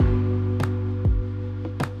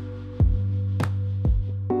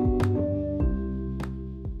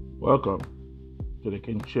Welcome to the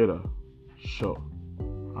King Chilla show.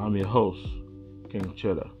 I'm your host, King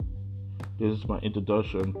Chilla. This is my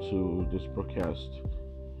introduction to this podcast,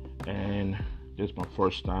 and this is my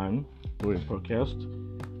first time doing podcast.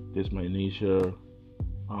 This is my initial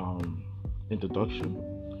introduction,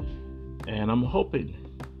 and I'm hoping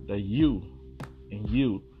that you,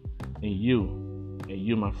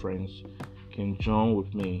 my friends, can join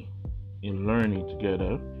with me in learning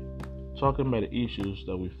together, talking about the issues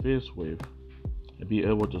that we face with, and be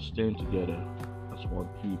able to stand together as one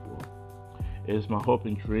people. It is my hope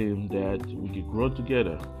and dream that we can grow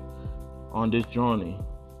together on this journey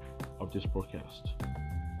of this podcast.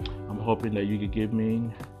 I'm hoping that you can give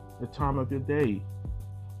me the time of your day,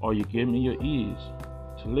 or you give me your ears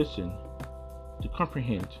to listen, to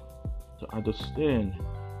comprehend, to understand,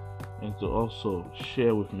 and to also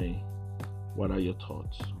share with me what are your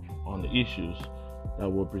thoughts on the issues that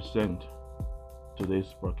will present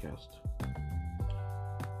today's broadcast.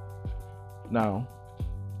 Now,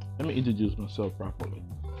 let me introduce myself properly.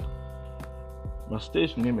 My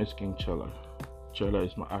stage name is King Chilla. Chilla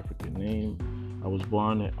is my African name. I was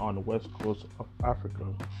born on the west coast of Africa,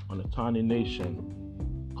 on a tiny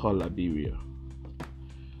nation called Liberia.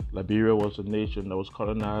 Liberia was a nation that was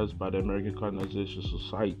colonized by the American Colonization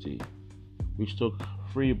Society, which took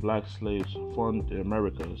free black slaves from the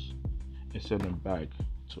Americas and sent them back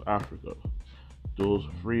to Africa. Those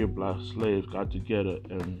free black slaves got together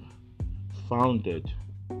and founded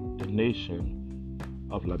the nation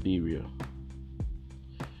of Liberia.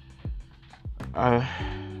 I've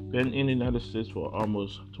been in the United States for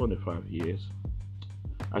almost 25 years.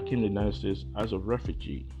 I came to the United States as a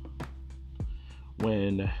refugee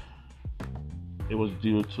when it was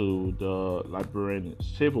due to the Liberian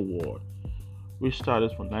Civil War, which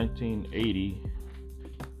started from 1980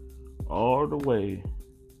 all the way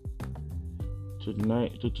to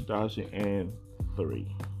 2003,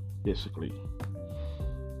 basically.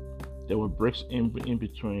 There were breaks in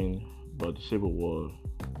between, but the Civil War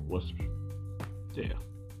was there.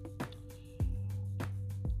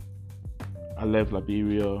 I left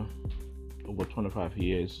Liberia over 25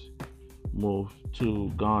 years, moved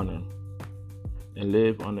to Ghana, and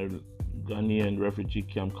lived on a Ghanaian refugee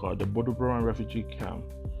camp called the Bodoboran Refugee Camp.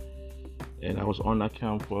 And I was on that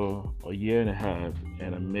camp for a year and a half,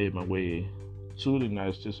 and I made my way to the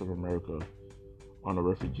United States of America on a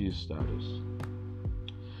refugee status.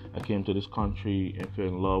 I came to this country and fell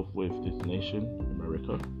in love with this nation,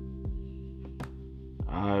 America.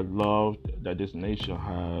 I loved that this nation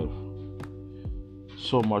have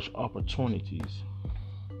so much opportunities.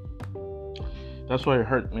 That's why it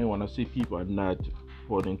hurt me when I see people are not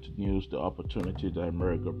putting to use the opportunity that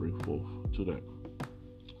America brings forth to them.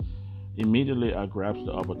 Immediately, I grasped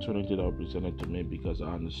the opportunity that was presented to me because I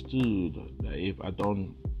understood that if I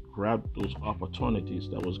don't grab those opportunities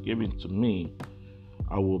that was given to me,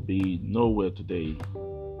 I will be nowhere today.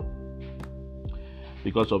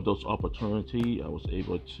 Because of those opportunities, I was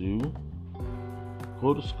able to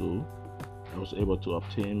go to school. I was able to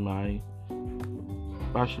obtain my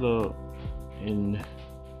bachelor in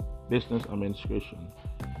business administration.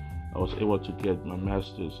 I was able to get my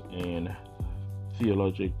master's in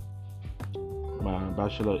theology, my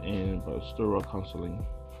bachelor in pastoral counseling.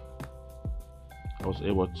 I was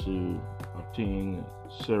able to obtain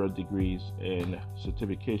several degrees and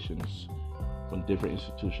certifications from different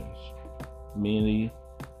institutions, mainly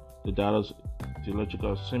the Dallas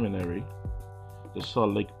Theological Seminary, the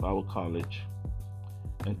Salt Lake Bible College,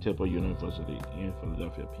 and Temple University in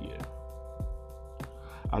Philadelphia, PA.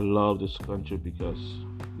 I love this country because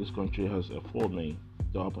this country has afforded me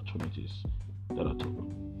the opportunities that I took.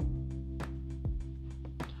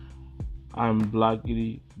 I'm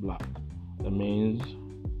blackity black. That means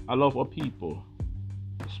I love all people,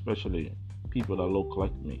 especially people that look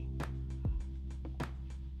like me.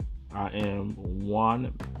 I am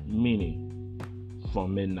 1 minute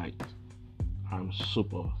from midnight. I'm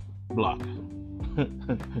super black.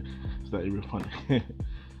 It's not even funny.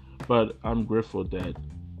 But I'm grateful that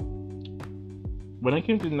when I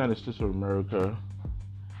came to the United States of America,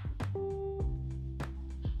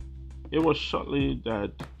 it was shortly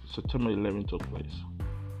that September 11 took place.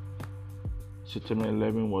 September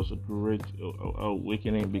 11 was a great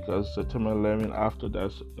awakening because September 11, after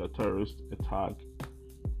that terrorist attack,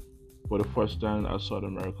 for the first time I saw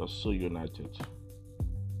America so united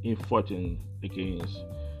in fighting against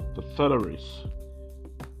the terrorists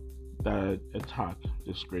that attacked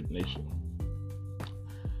this great nation.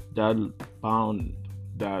 That bound,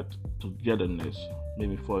 that togetherness made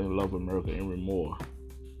me fall in love with America even more.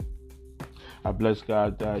 I bless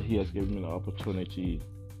God that He has given me the opportunity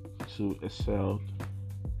to excel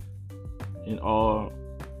in all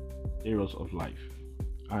areas of life.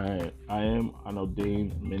 I am an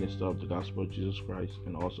ordained minister of the gospel of Jesus Christ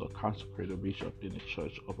and also a consecrated bishop in the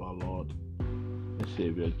church of our Lord and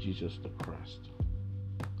Savior Jesus the Christ.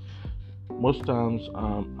 Most times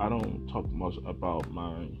I don't talk much about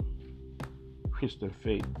my Christian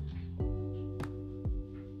faith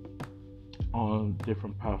on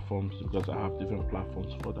different platforms because I have different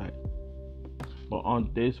platforms for that. But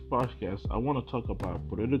on this podcast, I want to talk about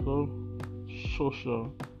political,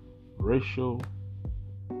 social, racial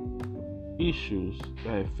issues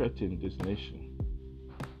that are affecting this nation.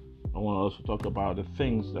 I want to also talk about the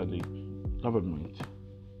things that the government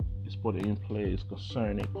is putting in place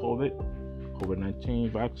concerning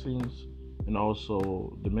COVID-19 vaccines, and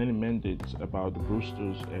also the many mandates about the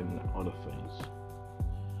boosters and other things.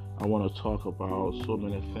 I want to talk about so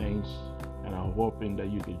many things, and I'm hoping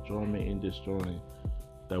that you can join me in this journey,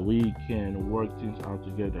 that we can work things out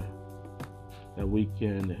together, that we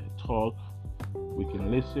can talk, we can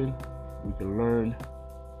listen, we can learn,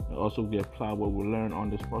 and also we apply what we learn on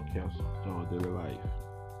this podcast to our daily life.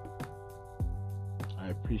 I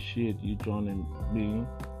appreciate you joining me.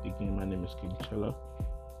 Again, my name is King Chilla,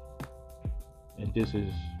 and this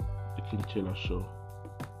is the King Chilla Show.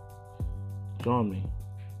 Join me,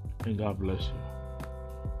 and God bless you.